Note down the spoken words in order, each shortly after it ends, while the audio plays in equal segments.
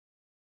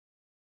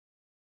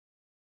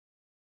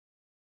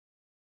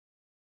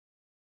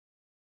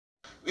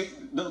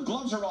The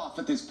gloves are off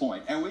at this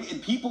point,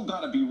 and people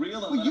got to be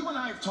real. Well, you and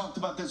I have talked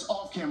about this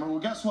off camera. Well,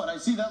 guess what? I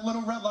see that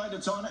little red light.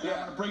 It's on it. Yeah. I'm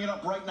going to bring it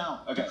up right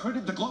now. Okay.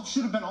 The gloves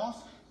should have been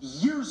off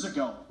years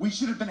ago. We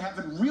should have been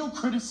having real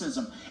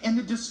criticism. And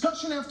the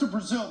discussion after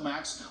Brazil,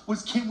 Max,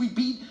 was can we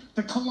beat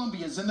the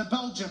Colombias and the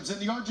Belgians and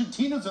the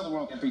Argentinas of the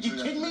world? You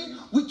kidding me?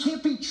 We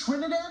can't beat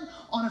Trinidad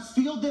on a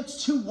field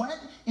that's too wet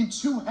and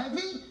too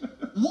heavy?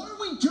 What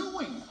are we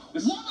doing?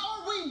 What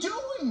are we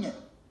doing?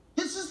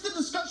 This is the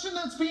discussion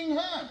that's being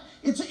had.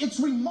 It's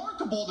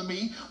remarkable to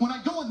me when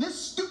I go on this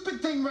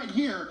stupid thing right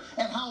here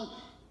at how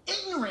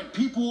ignorant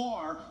people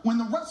are when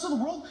the rest of the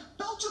world,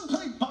 Belgium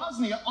played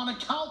Bosnia on a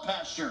cow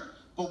pasture,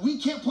 but we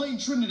can't play in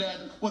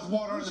Trinidad with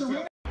water in the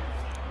field.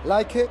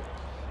 Like it,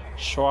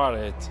 share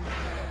it.